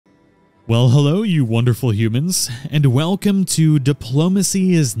Well, hello, you wonderful humans, and welcome to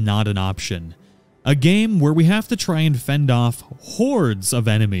Diplomacy is Not an Option, a game where we have to try and fend off hordes of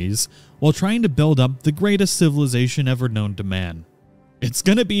enemies while trying to build up the greatest civilization ever known to man. It's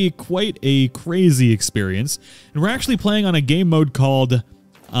going to be quite a crazy experience, and we're actually playing on a game mode called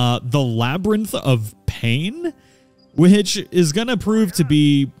The Labyrinth of Pain, which is going to prove to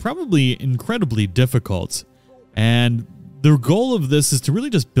be probably incredibly difficult. And the goal of this is to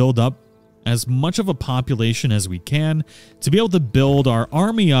really just build up as much of a population as we can to be able to build our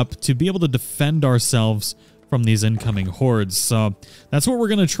army up to be able to defend ourselves from these incoming hordes. So that's what we're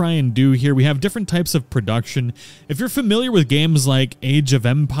going to try and do here. We have different types of production. If you're familiar with games like Age of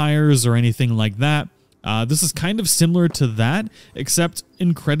Empires or anything like that, this is kind of similar to that, except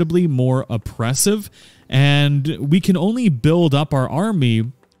incredibly more oppressive. And we can only build up our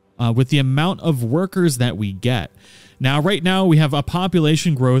army with the amount of workers that we get. Now, right now, we have a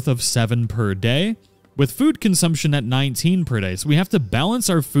population growth of 7 per day, with food consumption at 19 per day. So we have to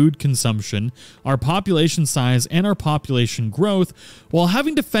balance our food consumption, our population size, and our population growth, while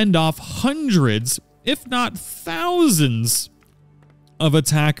having to fend off hundreds, if not thousands, of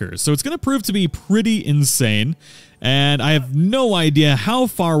attackers. So it's going to prove to be pretty insane, and I have no idea how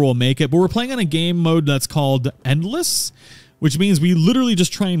far we'll make it, but we're playing on a game mode that's called Endless, which means we literally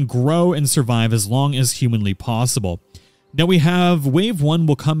just try and grow and survive as long as humanly possible. Now we have Wave 1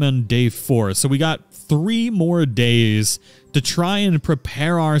 will come on day 4, so we got 3 more days to try and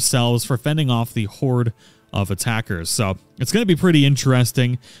prepare ourselves for fending off the horde of attackers. So it's going to be pretty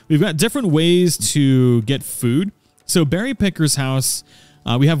interesting. We've got different ways to get food. So Berry Picker's house,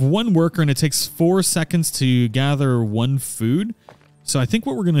 we have 1 worker and it takes 4 seconds to gather 1 food. So I think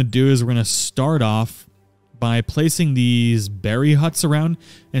what we're going to do is we're going to start off by placing these berry huts around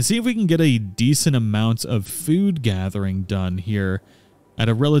and see if we can get a decent amount of food gathering done here at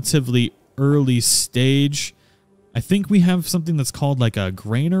a relatively early stage. I think we have something that's called like a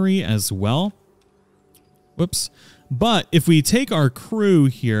granary as well. Whoops. But if we take our crew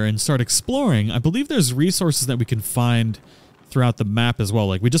here and start exploring, I believe there's resources that we can find throughout the map as well.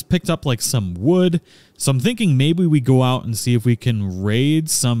 Like we just picked up like some wood. So I'm thinking maybe we go out and see if we can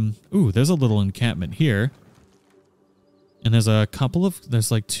raid some. Ooh, there's a little encampment here. And there's a couple of, there's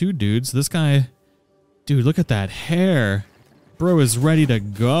like 2 dudes. This guy, dude, look at that hair. Bro is ready to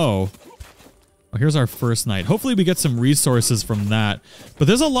go. Oh, here's our first night. Hopefully we get some resources from that. But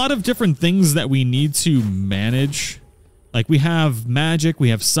there's a lot of different things that we need to manage. Like we have magic, we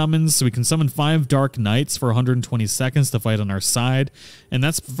have summons, so we can summon 5 Dark Knights for 120 seconds to fight on our side. And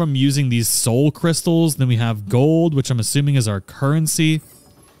that's from using these soul crystals. Then we have gold, which I'm assuming is our currency.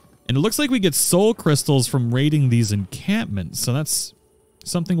 And it looks like we get soul crystals from raiding these encampments, so that's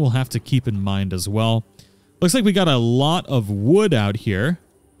something we'll have to keep in mind as well. Looks like we got a lot of wood out here.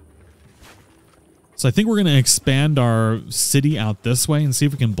 So I think we're going to expand our city out this way and see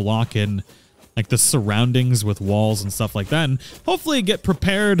if we can block in like the surroundings with walls and stuff like that. And hopefully get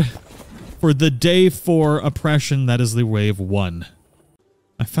prepared for the day 4 oppression that is the Wave 1.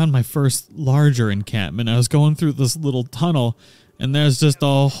 I found my first larger encampment. I was going through this little tunnel, and there's just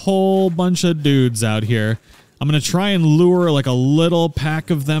a whole bunch of dudes out here. I'm going to try and lure like a little pack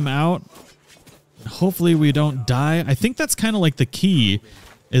of them out. Hopefully we don't die. I think that's kind of like the key,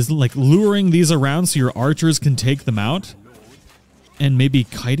 is like luring these around so your archers can take them out. And maybe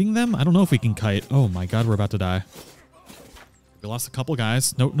kiting them? I don't know if we can kite. Oh my god, we're about to die. We lost a couple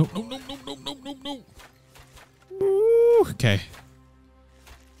guys. No, no, no, no, no, no, no, no, no. Ooh, okay.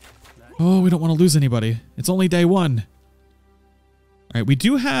 Oh, we don't want to lose anybody. It's only day 1. All right, we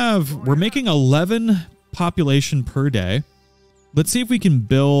do have, we're making 11 population per day. Let's see if we can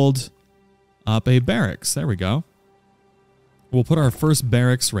build up a barracks. There we go. We'll put our first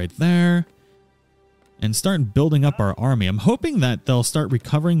barracks right there and start building up our army. I'm hoping that they'll start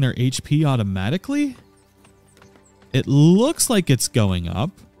recovering their HP automatically. It looks like it's going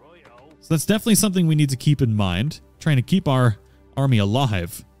up. So that's definitely something we need to keep in mind, trying to keep our army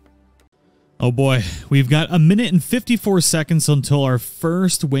alive. Oh boy, we've got 1 minute and 54 seconds until our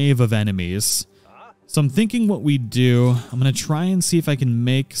first wave of enemies. So I'm thinking what we do, I'm going to try and see if I can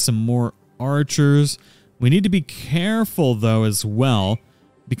make some more archers. We need to be careful though as well,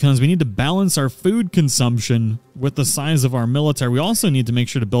 because we need to balance our food consumption with the size of our military. We also need to make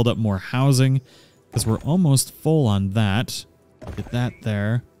sure to build up more housing, because we're almost full on that. Get that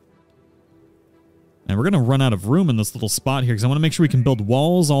there. And we're going to run out of room in this little spot here because I want to make sure we can build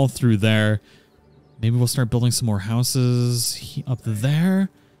walls all through there. Maybe we'll start building some more houses up there.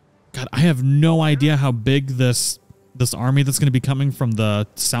 God, I have no idea how big this army that's going to be coming from the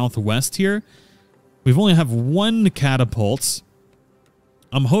southwest here. We've only have 1 catapult.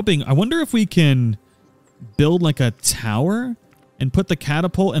 I'm hoping, I wonder if we can build like a tower and put the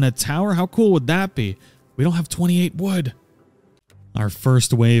catapult in a tower. How cool would that be? We don't have 28 wood. Our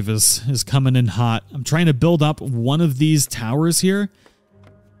first wave is coming in hot. I'm trying to build up one of these towers here.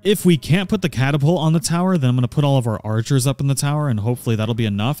 If we can't put the catapult on the tower, then I'm going to put all of our archers up in the tower, and hopefully that'll be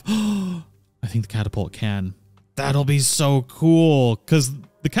enough. I think the catapult can. That'll be so cool, because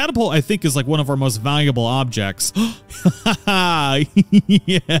the catapult, I think, is like one of our most valuable objects.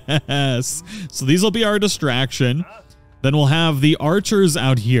 Yes. So these will be our distraction. Then we'll have the archers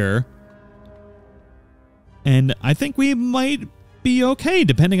out here. And I think we might be okay,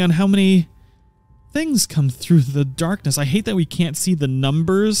 depending on how many things come through the darkness. I hate that we can't see the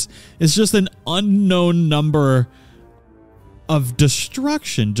numbers. It's just an unknown number of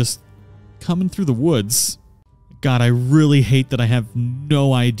destruction just coming through the woods. God, I really hate that I have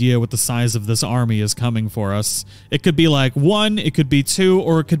no idea what the size of this army is coming for us. It could be like 1, it could be 2,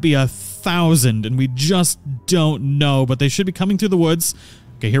 or it could be 1,000, and we just don't know, but they should be coming through the woods.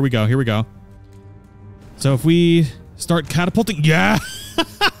 Okay, here we go, here we go. So if we start catapulting, yeah!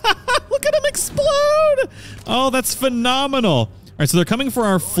 Look at him explode! Oh, that's phenomenal. All right, so they're coming for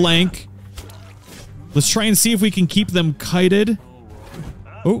our flank. Let's try and see if we can keep them kited.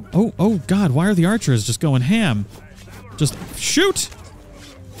 Oh, God, why are the archers just going ham? Just shoot!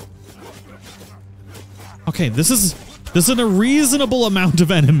 Okay, this is a reasonable amount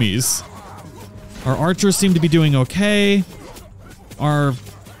of enemies. Our archers seem to be doing okay. Our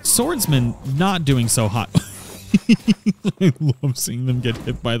swordsmen not doing so hot. I love seeing them get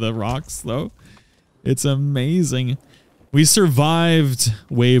hit by the rocks, though. It's amazing. We survived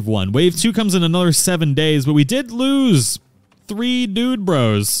wave 1. Wave 2 comes in another 7 days, but we did lose 3 dude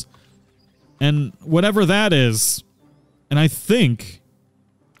bros. And whatever that is. And I think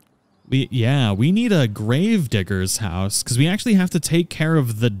we need a grave digger's house, because we actually have to take care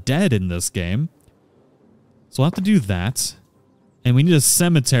of the dead in this game. So we'll have to do that. And we need a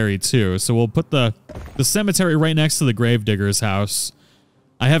cemetery too, so we'll put the cemetery right next to the gravedigger's house.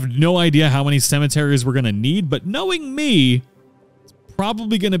 I have no idea how many cemeteries we're going to need, but knowing me, it's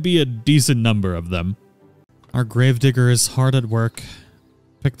probably going to be a decent number of them. Our gravedigger is hard at work.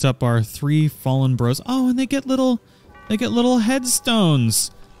 Picked up our 3 fallen bros. Oh, and they get little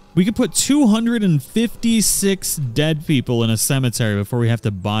headstones. We could put 256 dead people in a cemetery before we have to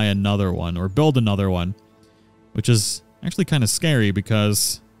buy another one or build another one, which is actually kind of scary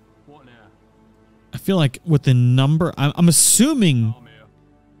because I feel like with the number, I'm assuming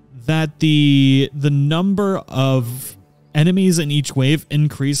that the number of enemies in each wave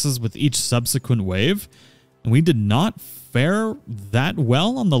increases with each subsequent wave, and we did not fare that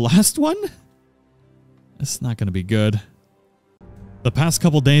well on the last one. It's not going to be good. The past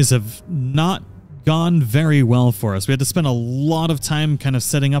couple days have not gone very well for us. We had to spend a lot of time kind of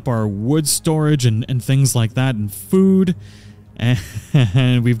setting up our wood storage and things like that, and food.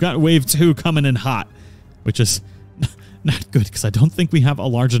 And we've got wave 2 coming in hot, which is not good because I don't think we have a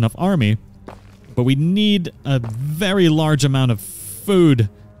large enough army. But we need a very large amount of food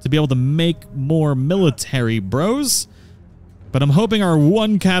to be able to make more military bros. But I'm hoping our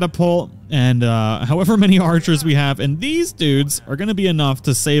 1 catapult and however many archers we have, and these dudes are going to be enough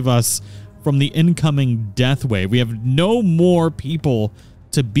to save us from the incoming death wave. We have no more people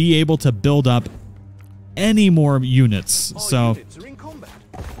to be able to build up any more units. So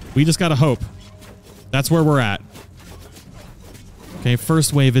we just gotta hope. That's where we're at. Okay,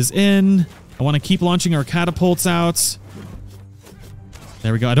 first wave is in. I want to keep launching our catapults out.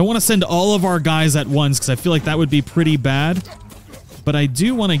 There we go. I don't want to send all of our guys at once because I feel like that would be pretty bad. But I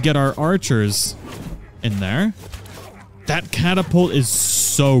do want to get our archers in there. That catapult is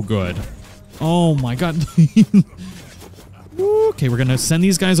so good. Oh my god. Okay, we're gonna send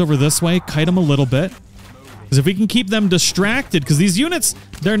these guys over this way, kite them a little bit. Because if we can keep them distracted, because these units,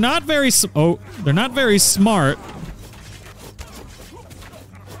 they're not very smart.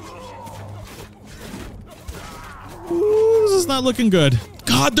 Ooh, this is not looking good.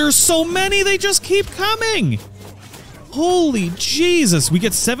 God, there's so many, they just keep coming. Holy Jesus, we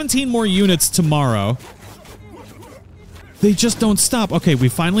get 17 more units tomorrow. They just don't stop. Okay, we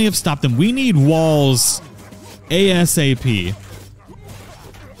finally have stopped them. We need walls ASAP.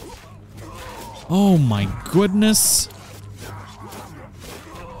 Oh my goodness.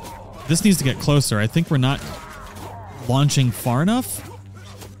 This needs to get closer. I think we're not launching far enough.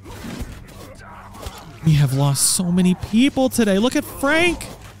 We have lost so many people today. Look at Frank,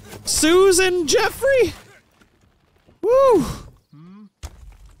 Susan, Jeffrey. Woo.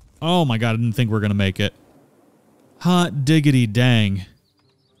 Oh my god, I didn't think we were going to make it. Hot diggity dang.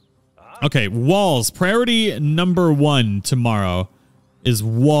 Okay, walls. Priority number 1 tomorrow. is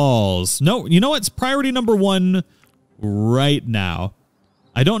walls. No, you know what's priority number 1 right now?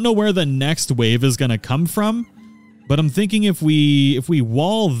 I don't know where the next wave is going to come from, but I'm thinking if we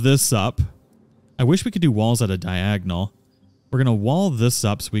wall this up, I wish we could do walls at a diagonal. We're going to wall this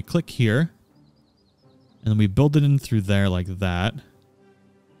up, so we click here, and then we build it in through there like that.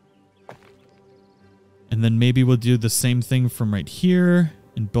 And then maybe we'll do the same thing from right here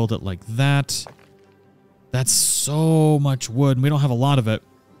and build it like that. That's so much wood, and we don't have a lot of it.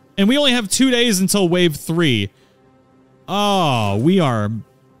 And we only have 2 days until wave 3. Oh,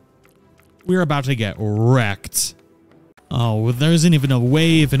 we're about to get wrecked. Oh, there isn't even a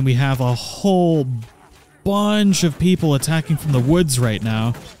wave, and we have a whole bunch of people attacking from the woods right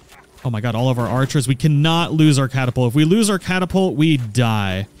now. Oh my god, all of our archers. We cannot lose our catapult. If we lose our catapult, we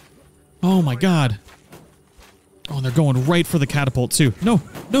die. Oh my god. Oh, and they're going right for the catapult too. No,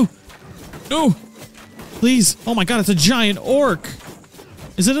 no, no. Please. Oh my god, it's a giant orc.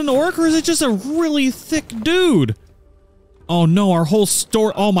 Is it an orc or is it just a really thick dude? Oh no, our whole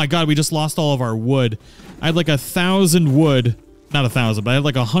store. Oh my god, we just lost all of our wood. I had like 1,000 wood. Not 1,000, but I had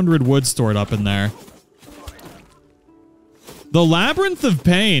like 100 wood stored up in there. The Labyrinth of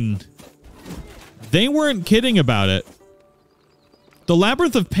Pain. They weren't kidding about it. The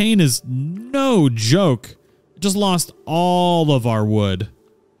Labyrinth of Pain is no joke. Just lost all of our wood.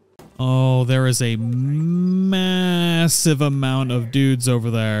 Oh, there is a massive amount of dudes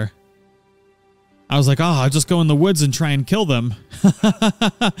over there. I was like, oh, I'll just go in the woods and try and kill them.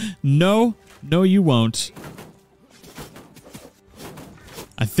 No, no, you won't.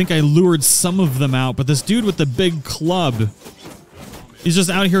 I think I lured some of them out, but this dude with the big club, he's just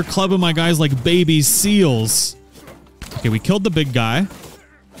out here clubbing my guys like baby seals. Okay, we killed the big guy.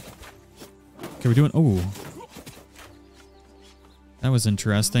 Okay, we're doing... Oh. That was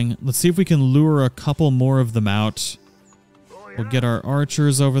interesting. Let's see if we can lure a couple more of them out. We'll get our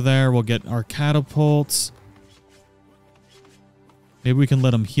archers over there. We'll get our catapults. Maybe we can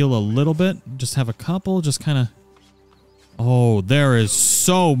let them heal a little bit. Just have a couple. Just kind of... Oh, there is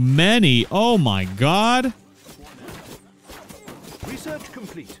so many. Oh my god. Research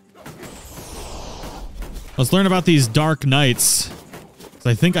complete. Let's learn about these Dark Knights.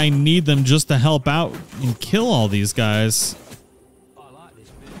 I think I need them just to help out and kill all these guys.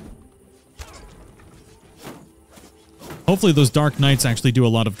 Hopefully those Dark Knights actually do a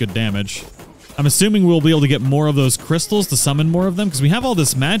lot of good damage. I'm assuming we'll be able to get more of those crystals to summon more of them, because we have all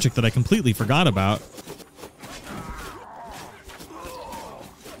this magic that I completely forgot about.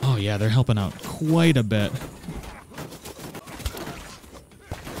 Oh yeah, they're helping out quite a bit.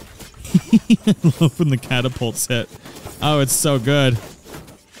 I love when the catapults hit. Oh, it's so good.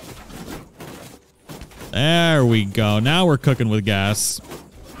 There we go. Now we're cooking with gas.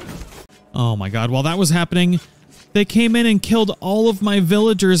 Oh my god, while that was happening, they came in and killed all of my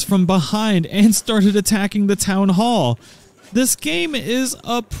villagers from behind and started attacking the town hall. This game is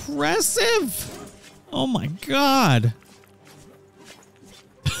oppressive. Oh my god.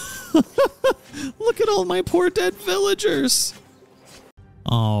 Look at all my poor dead villagers.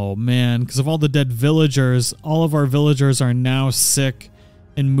 Oh man, because of all the dead villagers, all of our villagers are now sick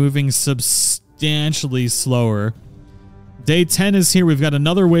and moving substantially slower. Day 10 is here. We've got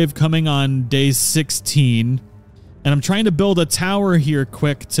another wave coming on day 16. And I'm trying to build a tower here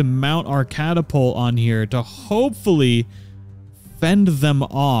quick to mount our catapult on here to hopefully fend them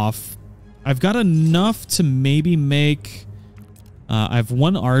off. I've got enough to maybe make... I have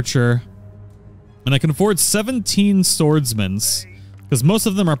 1 archer. And I can afford 17 swordsmen. Because most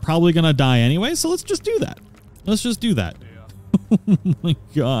of them are probably going to die anyway, so let's just do that. Let's just do that. Yeah. Oh my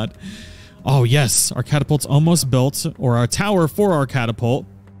god. Oh yes, our catapult's almost built. Or our tower for our catapult.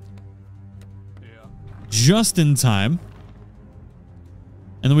 Just in time.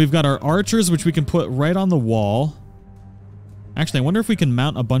 And then we've got our archers, which we can put right on the wall. Actually, I wonder if we can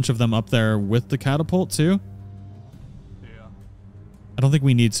mount a bunch of them up there with the catapult too. Yeah. I don't think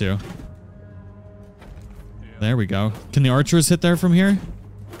we need to. Yeah. There we go. Can the archers hit there from here?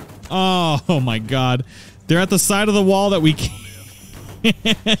 Oh my god. They're at the side of the wall that we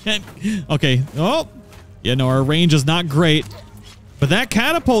can't. Okay. Oh. Yeah, no, our range is not great. But that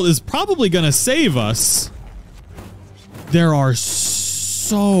catapult is probably going to save us. There are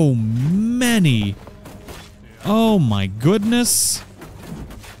so many. Oh my goodness.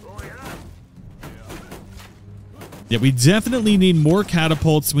 Yeah, we definitely need more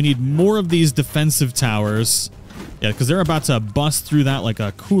catapults. We need more of these defensive towers. Yeah, because they're about to bust through that like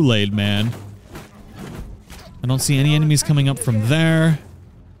a Kool-Aid man. I don't see any enemies coming up from there.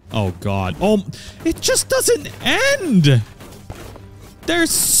 Oh god. Oh, it just doesn't end.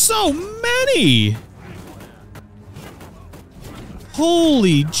 There's so many!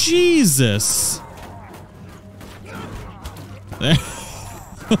 Holy Jesus.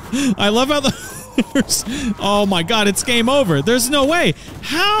 I love how oh my God, it's game over. There's no way.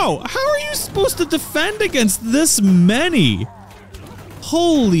 How are you supposed to defend against this many?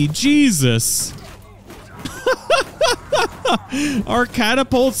 Holy Jesus. Our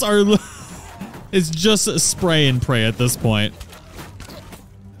catapults are... It's just spray and pray at this point.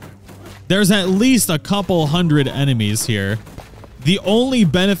 There's at least a couple hundred enemies here. The only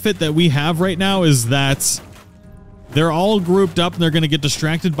benefit that we have right now is that they're all grouped up and they're going to get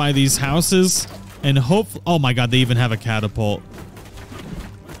distracted by these houses and hope... Oh my God, they even have a catapult.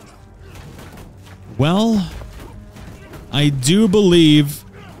 Well, I do believe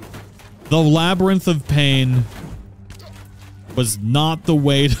the Labyrinth of Pain was not the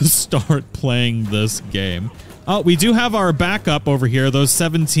way to start playing this game. Oh, we do have our backup over here, those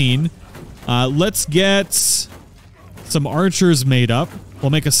 17. Let's get some archers made up.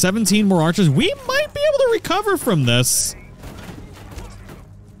 We'll make a 17 more archers. We might be able to recover from this.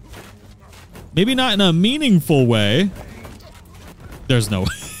 Maybe not in a meaningful way. There's no way.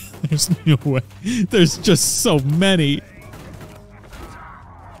 There's no way. There's just so many.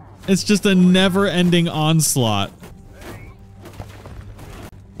 It's just a never-ending onslaught.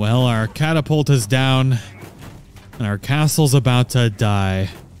 Well, our catapult is down, and our castle's about to die.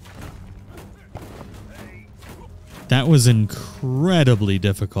 That was incredibly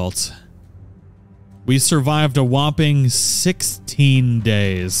difficult. We survived a whopping 16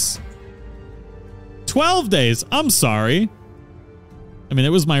 days. 12 days! I'm sorry. I mean,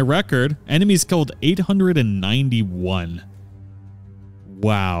 it was my record. Enemies killed 891.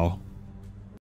 Wow.